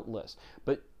countless,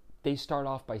 but they start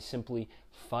off by simply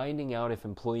finding out if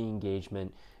employee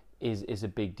engagement is a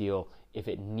big deal, if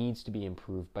it needs to be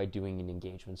improved by doing an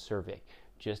engagement survey.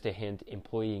 Just a hint,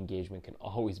 employee engagement can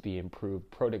always be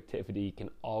improved. Productivity can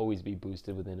always be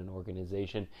boosted within an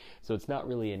organization. So it's not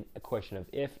really a question of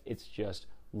if, it's just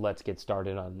let's get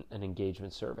started on an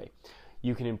engagement survey.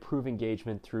 You can improve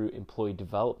engagement through employee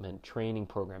development, training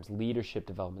programs, leadership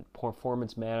development,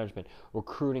 performance management,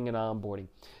 recruiting and onboarding,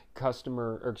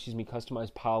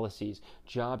 customized policies,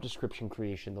 job description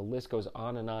creation. The list goes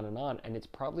on and on and on, and it's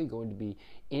probably going to be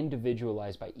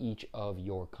individualized by each of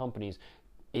your companies.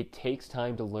 It takes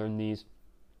time to learn these,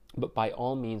 but by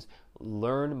all means,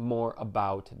 learn more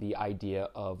about the idea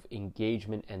of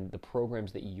engagement and the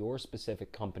programs that your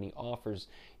specific company offers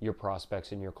your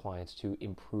prospects and your clients to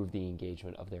improve the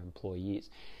engagement of their employees.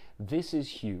 This is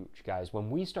huge, guys.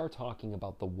 When we start talking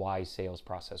about the why sales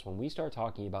process, when we start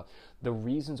talking about the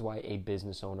reasons why a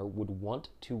business owner would want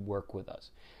to work with us,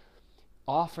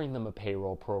 offering them a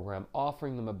payroll program,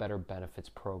 offering them a better benefits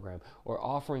program, or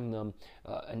offering them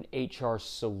an HR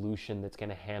solution that's going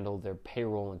to handle their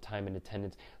payroll and time and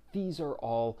attendance. These are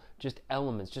all just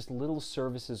elements, just little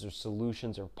services or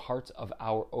solutions or parts of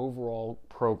our overall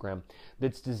program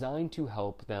that's designed to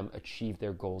help them achieve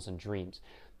their goals and dreams.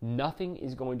 Nothing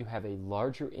is going to have a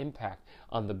larger impact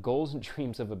on the goals and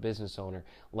dreams of a business owner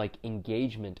like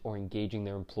engagement or engaging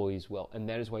their employees will. And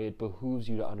that is why it behooves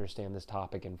you to understand this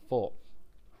topic in full.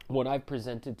 What I've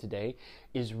presented today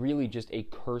is really just a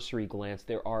cursory glance.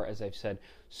 There are, as I've said,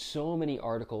 so many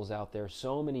articles out there,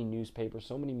 so many newspapers,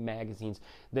 so many magazines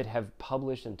that have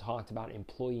published and talked about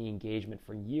employee engagement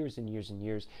for years and years and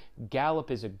years.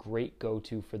 Gallup is a great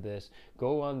go-to for this.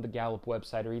 Go on the Gallup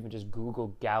website or even just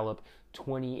Google Gallup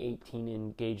 2018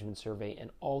 engagement survey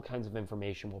and all kinds of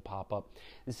information will pop up.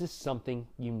 This is something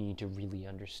you need to really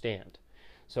understand.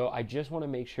 So I just want to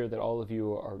make sure that all of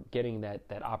you are getting that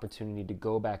opportunity to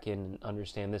go back in and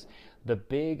understand this. The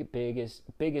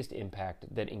biggest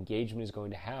impact that engagement is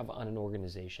going to have on an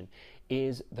organization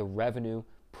is the revenue,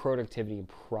 productivity, and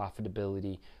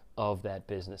profitability of that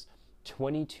business.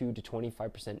 22 to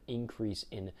 25% increase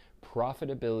in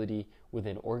profitability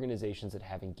within organizations that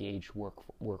have engaged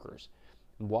workers.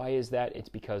 Why is that? It's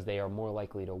because they are more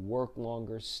likely to work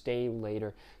longer, stay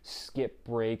later, skip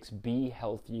breaks, be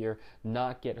healthier,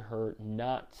 not get hurt,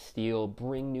 not steal,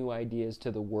 bring new ideas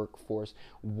to the workforce,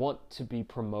 want to be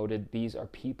promoted. These are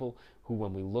people who,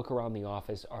 when we look around the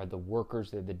office, are the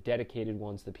workers. They're the dedicated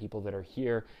ones, the people that are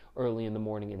here early in the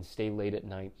morning and stay late at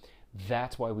night.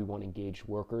 That's why we want engaged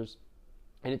workers.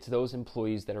 And it's those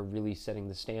employees that are really setting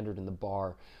the standard and the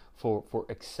bar for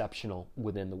exceptional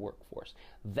within the workforce.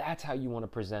 That's how you want to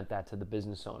present that to the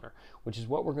business owner, which is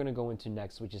what we're going to go into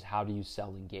next, which is how do you sell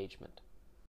engagement.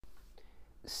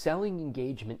 Selling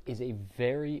engagement is a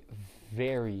very,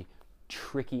 very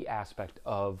tricky aspect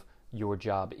of your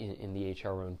job in the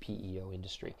HRO and PEO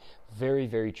industry. Very,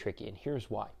 very tricky, and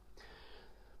here's why.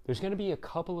 There's going to be a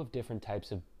couple of different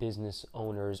types of business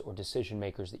owners or decision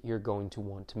makers that you're going to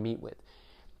want to meet with.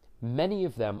 Many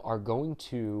of them are going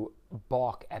to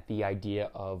balk at the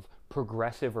idea of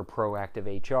progressive or proactive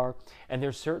HR, and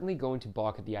they're certainly going to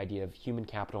balk at the idea of human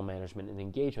capital management and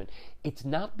engagement. It's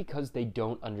not because they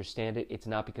don't understand it, it's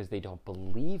not because they don't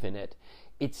believe in it,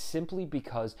 it's simply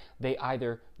because they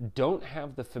either don't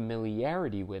have the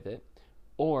familiarity with it,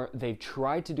 or they've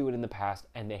tried to do it in the past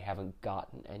and they haven't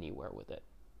gotten anywhere with it.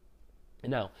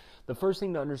 Now, the first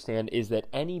thing to understand is that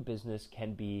any business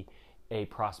can be a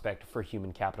prospect for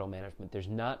human capital management. There's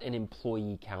not an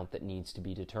employee count that needs to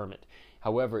be determined.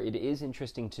 However, it is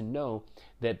interesting to know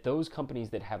that those companies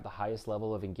that have the highest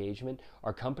level of engagement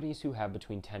are companies who have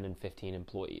between 10 and 15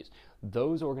 employees.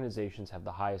 Those organizations have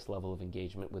the highest level of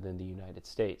engagement within the United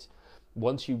States.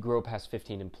 Once you grow past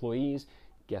 15 employees,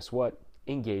 guess what?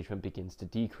 Engagement begins to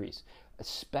decrease,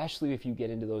 especially if you get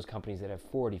into those companies that have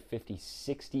 40, 50,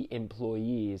 60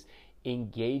 employees.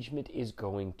 Engagement is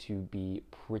going to be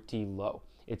pretty low.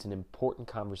 It's an important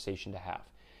conversation to have.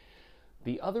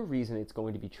 The other reason it's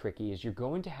going to be tricky is you're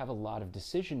going to have a lot of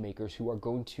decision makers who are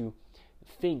going to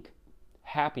think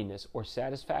happiness or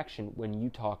satisfaction when you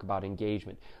talk about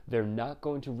engagement. They're not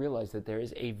going to realize that there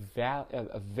is a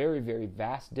very, very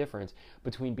vast difference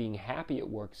between being happy at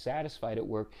work, satisfied at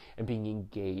work, and being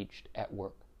engaged at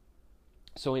work.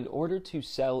 So in order to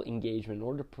sell engagement, in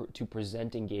order to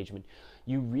present engagement,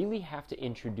 you really have to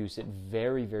introduce it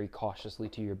very, very cautiously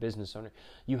to your business owner.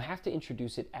 You have to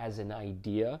introduce it as an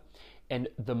idea, and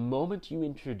the moment you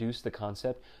introduce the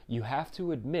concept, you have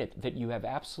to admit that you have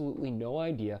absolutely no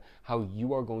idea how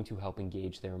you are going to help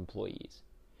engage their employees.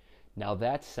 Now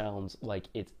that sounds like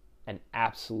it's an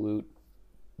absolute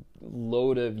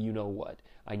load of you-know-what.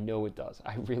 I know it does.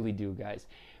 I really do, guys.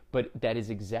 But that is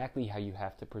exactly how you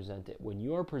have to present it. When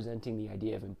you are presenting the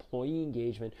idea of employee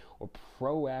engagement or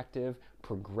proactive,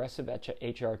 progressive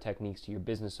HR techniques to your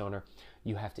business owner,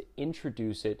 you have to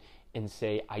introduce it and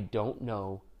say, I don't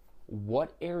know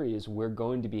what areas we're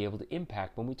going to be able to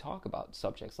impact when we talk about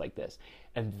subjects like this.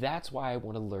 And that's why I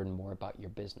want to learn more about your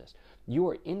business. You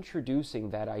are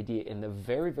introducing that idea in the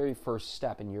very, very first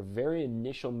step, in your very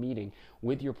initial meeting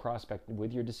with your prospect,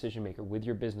 with your decision maker, with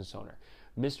your business owner.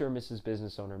 Mr. or Mrs.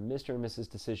 Business Owner, Mr. or Mrs.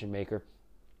 Decision Maker,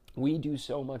 we do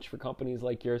so much for companies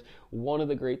like yours. One of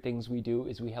the great things we do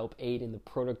is we help aid in the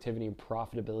productivity and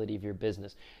profitability of your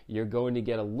business. You're going to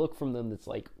get a look from them that's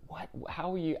like, what?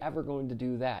 How are you ever going to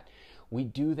do that? We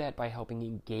do that by helping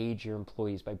engage your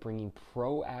employees, by bringing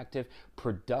proactive,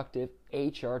 productive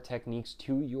HR techniques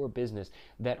to your business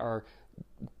that are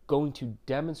going to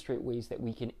demonstrate ways that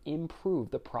we can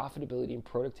improve the profitability and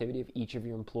productivity of each of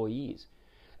your employees.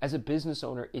 As a business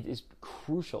owner, it is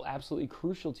crucial, absolutely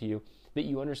crucial to you that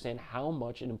you understand how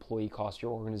much an employee costs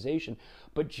your organization,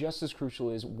 but just as crucial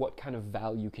is what kind of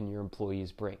value can your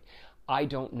employees bring. I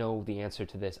don't know the answer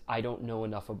to this. I don't know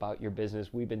enough about your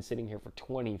business. We've been sitting here for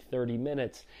 20, 30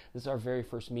 minutes. This is our very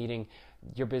first meeting.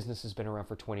 Your business has been around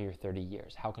for 20 or 30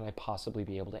 years. How can I possibly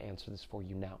be able to answer this for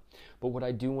you now? But what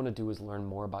I do want to do is learn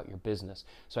more about your business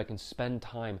so I can spend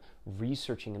time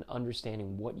researching and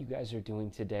understanding what you guys are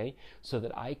doing today so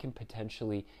that I can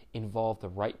potentially involve the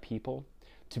right people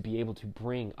to be able to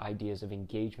bring ideas of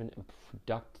engagement and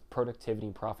productivity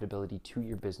and profitability to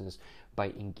your business by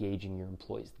engaging your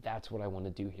employees. That's what I want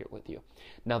to do here with you.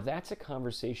 Now, that's a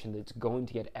conversation that's going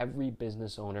to get every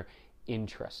business owner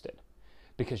interested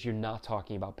because you're not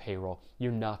talking about payroll.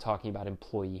 You're not talking about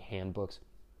employee handbooks.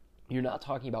 You're not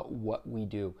talking about what we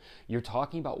do. You're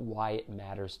talking about why it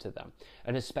matters to them.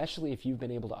 And especially if you've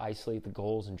been able to isolate the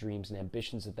goals and dreams and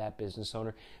ambitions of that business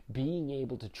owner, being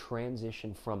able to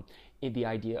transition from the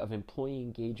idea of employee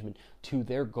engagement to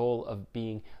their goal of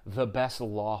being the best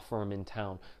law firm in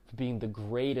town, being the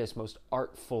greatest, most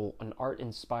artful and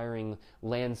art-inspiring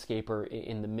landscaper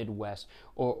in the Midwest,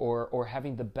 or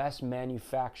having the best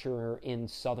manufacturer in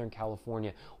Southern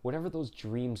California, whatever those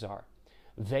dreams are.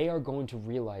 They are going to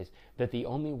realize that the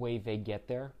only way they get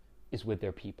there is with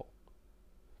their people.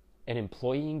 And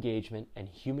employee engagement and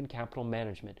human capital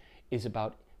management is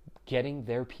about getting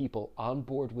their people on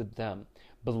board with them,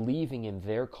 believing in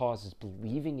their causes,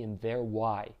 believing in their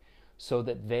why, so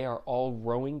that they are all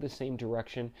rowing the same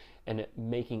direction and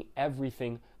making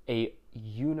everything a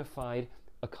unified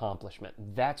accomplishment.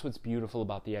 That's what's beautiful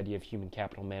about the idea of human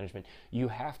capital management. You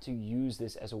have to use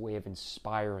this as a way of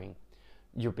inspiring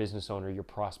your business owner, your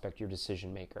prospect, your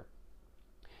decision maker.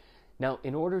 Now,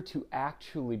 in order to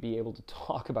actually be able to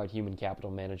talk about human capital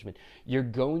management, you're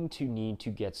going to need to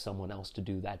get someone else to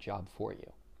do that job for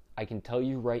you. I can tell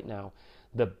you right now,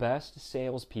 the best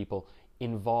salespeople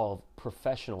involve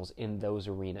professionals in those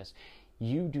arenas.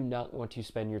 You do not want to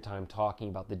spend your time talking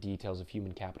about the details of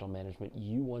human capital management.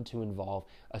 You want to involve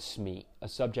a SME, a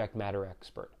subject matter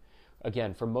expert.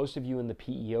 Again, for most of you in the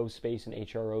PEO space and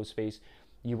HRO space,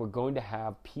 you are going to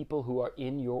have people who are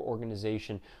in your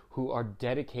organization who are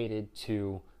dedicated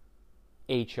to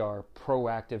HR,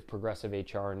 proactive, progressive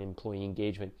HR, and employee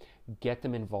engagement. Get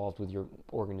them involved with your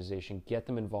organization. Get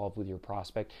them involved with your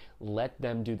prospect. Let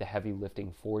them do the heavy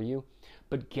lifting for you.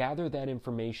 But gather that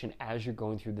information as you're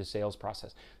going through the sales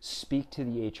process. Speak to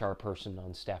the HR person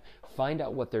on staff. Find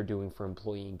out what they're doing for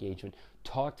employee engagement.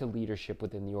 Talk to leadership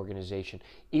within the organization.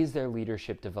 Is there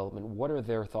leadership development? What are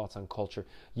their thoughts on culture?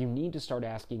 You need to start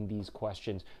asking these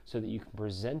questions so that you can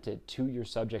present it to your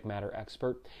subject matter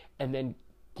expert and then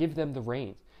give them the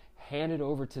reins. Hand it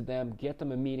over to them. Get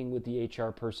them a meeting with the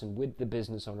HR person, with the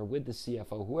business owner, with the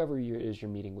CFO, whoever it is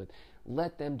you're meeting with.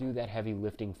 Let them do that heavy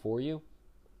lifting for you.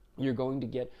 You're going to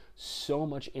get so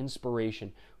much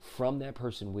inspiration from that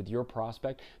person with your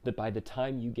prospect that by the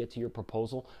time you get to your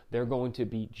proposal, they're going to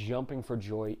be jumping for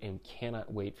joy and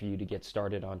cannot wait for you to get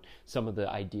started on some of the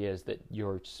ideas that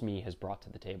your SME has brought to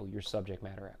the table, your subject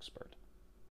matter expert.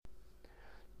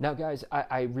 Now, guys,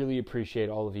 I really appreciate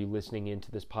all of you listening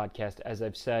into this podcast. As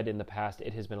I've said in the past,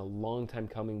 it has been a long time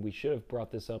coming. We should have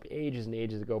brought this up ages and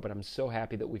ages ago, but I'm so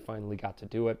happy that we finally got to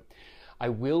do it. I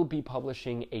will be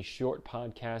publishing a short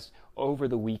podcast over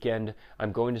the weekend.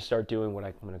 I'm going to start doing what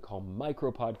I'm going to call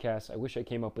micro podcasts. I wish I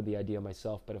came up with the idea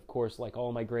myself, but of course, like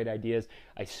all my great ideas,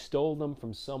 I stole them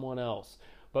from someone else.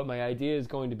 But my idea is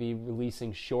going to be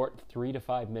releasing short 3 to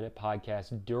 5 minute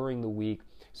podcasts during the week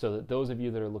so that those of you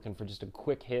that are looking for just a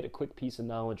quick hit, a quick piece of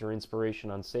knowledge or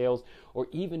inspiration on sales, or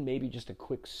even maybe just a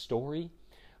quick story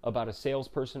about a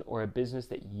salesperson or a business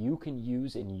that you can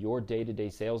use in your day-to-day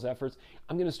sales efforts,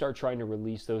 I'm going to start trying to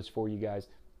release those for you guys.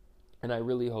 And I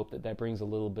really hope that that brings a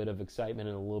little bit of excitement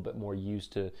and a little bit more use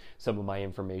to some of my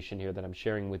information here that I'm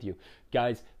sharing with you.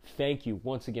 Guys, thank you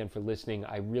once again for listening.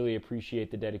 I really appreciate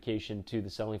the dedication to the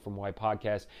Selling From Why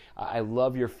podcast. I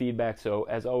love your feedback, so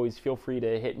as always, feel free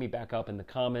to hit me back up in the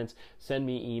comments, send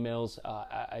me emails.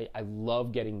 I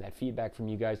love getting that feedback from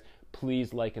you guys.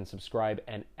 Please like and subscribe,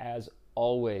 and as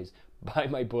always, buy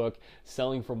my book,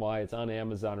 Selling From Why. It's on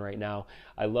Amazon right now.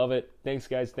 I love it. Thanks,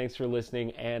 guys. Thanks for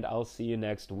listening, and I'll see you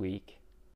next week.